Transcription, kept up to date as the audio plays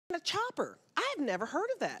a chopper. I have never heard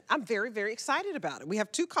of that. I'm very, very excited about it. We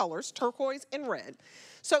have two colors, turquoise and red.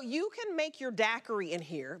 So you can make your daiquiri in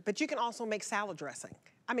here, but you can also make salad dressing.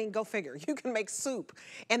 I mean, go figure. You can make soup,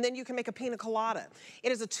 and then you can make a pina colada.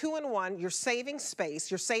 It is a 2-in-1. You're saving space.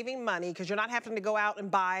 You're saving money because you're not having to go out and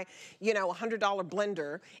buy, you know, a $100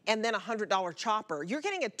 blender and then a $100 chopper. You're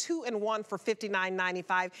getting a 2-in-1 for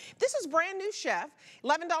 $59.95. This is brand new, Chef.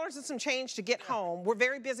 $11 and some change to get home. We're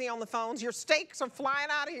very busy on the phones. Your steaks are flying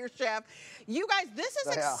out of here, Chef. You guys, this is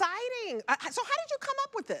exciting. So how did you come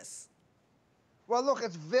up with this? Well, look,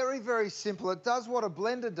 it's very, very simple. It does what a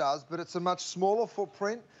blender does, but it's a much smaller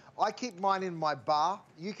footprint. I keep mine in my bar.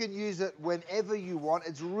 You can use it whenever you want.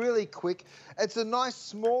 It's really quick. It's a nice,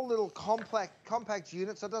 small, little compact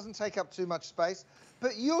unit, so it doesn't take up too much space.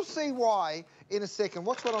 But you'll see why in a second.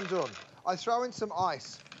 Watch what I'm doing. I throw in some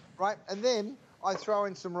ice, right? And then I throw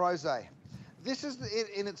in some rosé. This is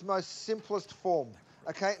in its most simplest form.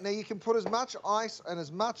 Okay, now you can put as much ice and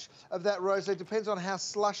as much of that rosé, depends on how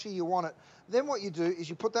slushy you want it. Then what you do is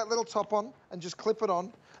you put that little top on and just clip it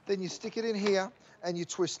on. Then you stick it in here and you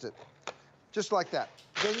twist it, just like that.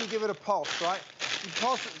 Then you give it a pulse, right? You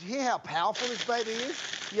pulse it. You hear how powerful this baby is?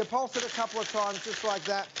 You pulse it a couple of times just like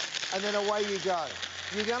that, and then away you go.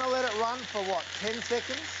 You're gonna let it run for what, 10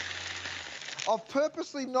 seconds? I've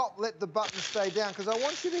purposely not let the button stay down because I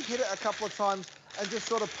want you to hit it a couple of times and just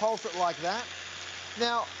sort of pulse it like that.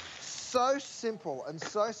 Now, so simple and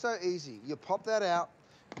so easy. You pop that out,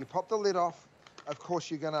 you pop the lid off. Of course,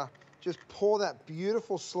 you're gonna just pour that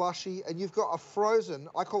beautiful slushy, and you've got a frozen,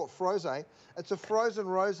 I call it frosé, it's a frozen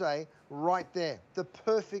rosé right there. The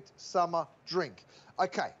perfect summer drink.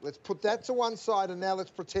 Okay, let's put that to one side, and now let's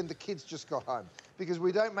pretend the kids just got home. Because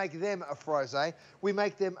we don't make them a frosé, we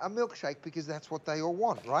make them a milkshake because that's what they all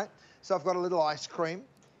want, right? So I've got a little ice cream.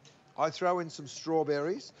 I throw in some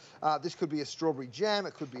strawberries. This could be a strawberry jam,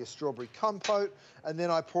 it could be a strawberry compote, and then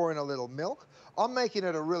I pour in a little milk. I'm making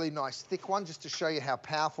it a really nice thick one just to show you how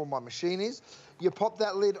powerful my machine is. You pop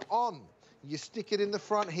that lid on, you stick it in the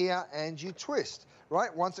front here, and you twist,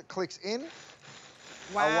 right? Once it clicks in,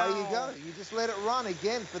 away you go. You just let it run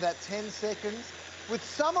again for that 10 seconds. With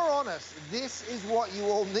summer on us, this is what you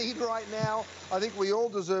all need right now. I think we all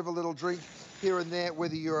deserve a little drink here and there,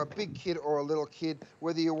 whether you're a big kid or a little kid,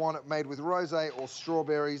 whether you want it made with rosé or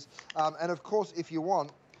strawberries. And of course, if you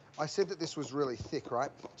want, I said that this was really thick,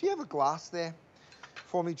 right? Do you have a glass there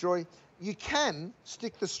for me, Joy? You can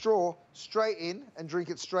stick the straw straight in and drink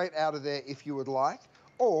it straight out of there if you would like.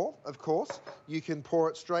 Or, of course, you can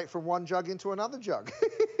pour it straight from one jug into another jug.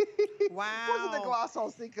 Wow. Wasn't the glass I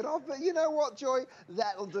was thinking of, but you know what, Joy?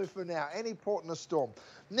 That'll do for now. Any port in a storm.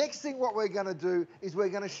 Next thing what we're going to do is we're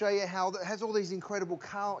going to show you how it has all these incredible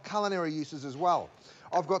culinary uses as well.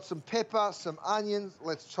 I've got some pepper, some onions.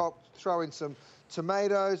 Let's throw in some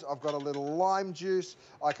tomatoes. I've got a little lime juice.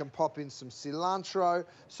 I can pop in some cilantro.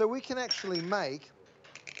 So we can actually make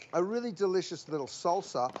a really delicious little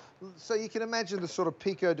salsa. So you can imagine the sort of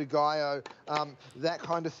pico de gallo, that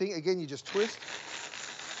kind of thing. Again, you just twist.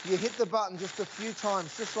 You hit the button just a few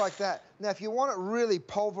times, just like that. Now, if you want it really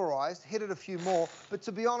pulverized, hit it a few more. But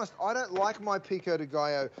to be honest, I don't like my pico de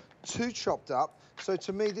gallo too chopped up. So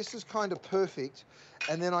to me, this is kind of perfect.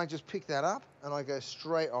 And then I just pick that up and I go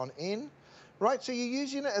straight on in. Right, so you're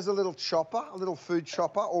using it as a little chopper, a little food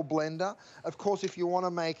chopper or blender. Of course, if you want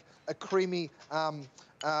to make a creamy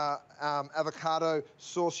avocado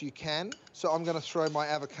sauce, you can. So I'm going to throw my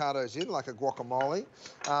avocados in like a guacamole.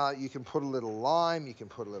 You can put a little lime, you can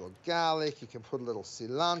put a little garlic, you can put a little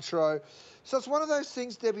cilantro. So it's one of those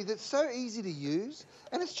things, Debbie, that's so easy to use,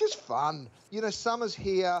 and it's just fun. You know, summer's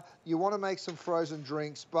here, you want to make some frozen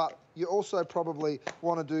drinks, but you also probably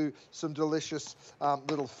want to do some delicious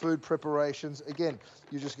little food preparations. Again,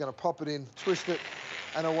 you're just going to pop it in, twist it,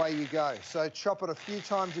 and away you go. So chop it a few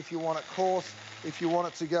times if you want it coarse. If you want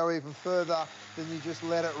it to go even further, then you just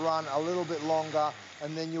let it run a little bit longer,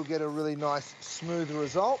 and then you'll get a really nice, smooth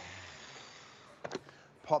result.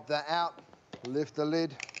 Pop that out, lift the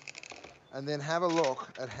lid, and then have a look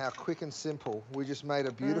at how quick and simple we just made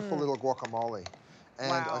a beautiful little guacamole.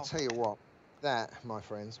 And I tell you what, that, my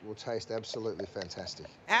friends, will taste absolutely fantastic.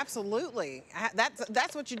 Absolutely.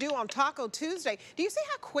 That's what you do on Taco Tuesday. Do you see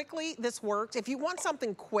how quickly this works? If you want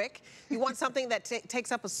something quick, you want something that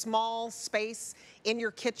takes up a small space in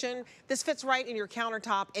your kitchen, this fits right in your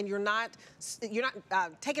countertop, and you're not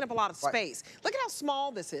taking up a lot of space. Right. Look at how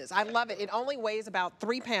small this is. I love it. It only weighs about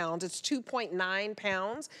 3 pounds. It's 2.9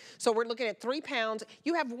 pounds. So we're looking at 3 pounds.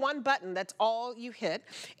 You have one button. That's all you hit.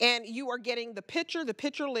 And you are getting the pitcher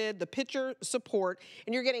lid, the pitcher support,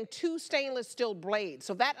 and you're getting 2 stainless steel blades.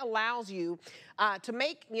 So that allows you to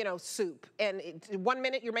make, you know, soup. And 1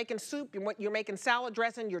 minute you're making soup, you're making salad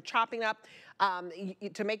dressing, you're chopping up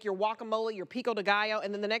to make your guacamole, your pico de gallo,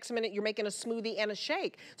 and then the next minute you're making a smoothie and a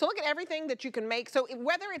shake. So look at everything that you can make. So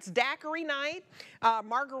whether it's daiquiri night,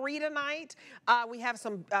 margarita night, we have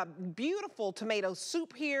some beautiful tomato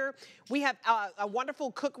soup here. We have a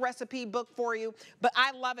wonderful cook recipe book for you, but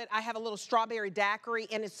I love it. I have a little strawberry daiquiri,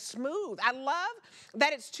 and it's smooth. I love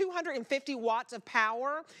that it's 250 watts of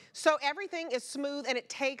power, so everything is smooth, and it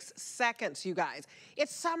takes seconds, you guys.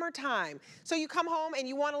 It's summertime, so you come home and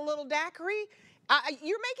you want a little daiquiri,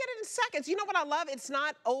 you're making it in seconds. You know what I love? It's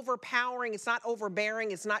not overpowering, it's not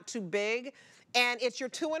overbearing, it's not too big, and it's your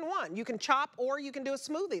 2-in-1. You can chop or you can do a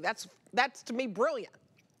smoothie. That's to me brilliant.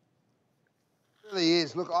 It really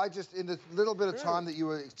is. Look, I just, in the little bit of time that you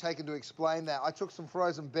were taking to explain that, I took some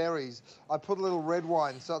frozen berries, I put a little red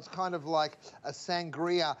wine, so it's kind of like a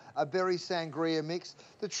sangria, a berry sangria mix.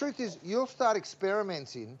 The truth is, you'll start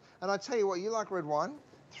experimenting, and I tell you what, you like red wine?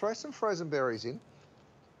 Throw some frozen berries in.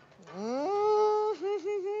 Oh,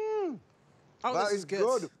 that this is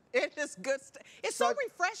good. It is good. It's so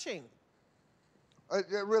refreshing.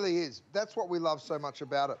 It really is. That's what we love so much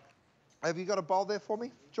about it. Have you got a bowl there for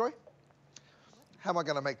me, Joy? How am I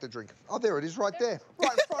going to make the drink? Oh, there it is, right there,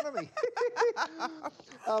 right in front of me.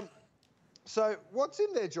 So what's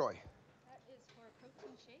in there, Joy? That is for a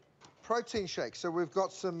protein shake. Protein shake. So we've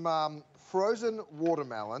got some frozen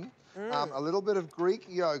watermelon, a little bit of Greek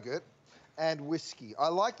yogurt, and whiskey. I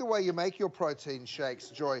like the way you make your protein shakes,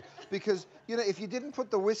 Joy, because, you know, if you didn't put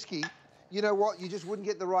the whiskey, you know what? You just wouldn't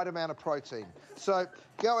get the right amount of protein. So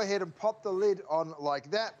go ahead and pop the lid on like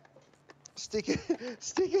that. Stick it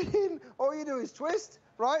in. All you do is twist,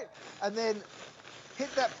 right? And then hit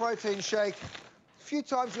that protein shake. A few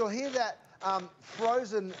times you'll hear that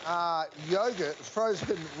frozen yogurt,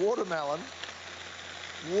 frozen watermelon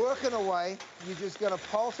working away. You're just going to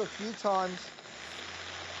pulse a few times,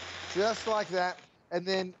 just like that. And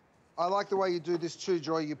then I like the way you do this too,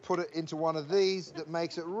 Joy. You put it into one of these that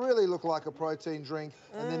makes it really look like a protein drink,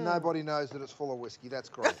 and then nobody knows that it's full of whiskey. That's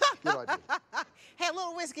great. Good idea. Hey, a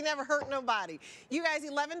little whiskey never hurt nobody. You guys,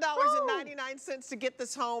 $11.99 to get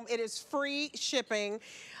this home. It is free shipping.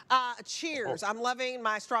 Cheers. I'm loving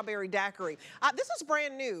my strawberry daiquiri. This is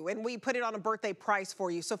brand new, and we put it on a birthday price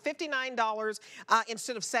for you. So $59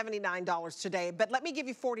 instead of $79 today. But let me give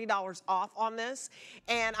you $40 off on this.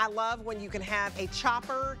 And I love when you can have a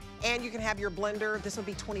chopper and you can have your blender. This will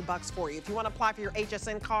be 20 bucks for you. If you want to apply for your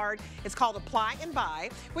HSN card, it's called Apply and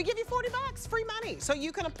Buy. We give you 40 bucks, free money. So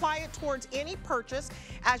you can apply it towards any purchase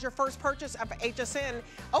as your first purchase of HSN.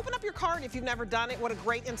 Open up your card if you've never done it. What a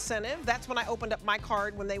great incentive. That's when I opened up my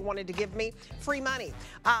card when they wanted to give me free money.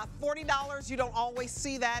 $40, you don't always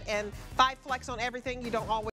see that, and 5 flex on everything, you don't always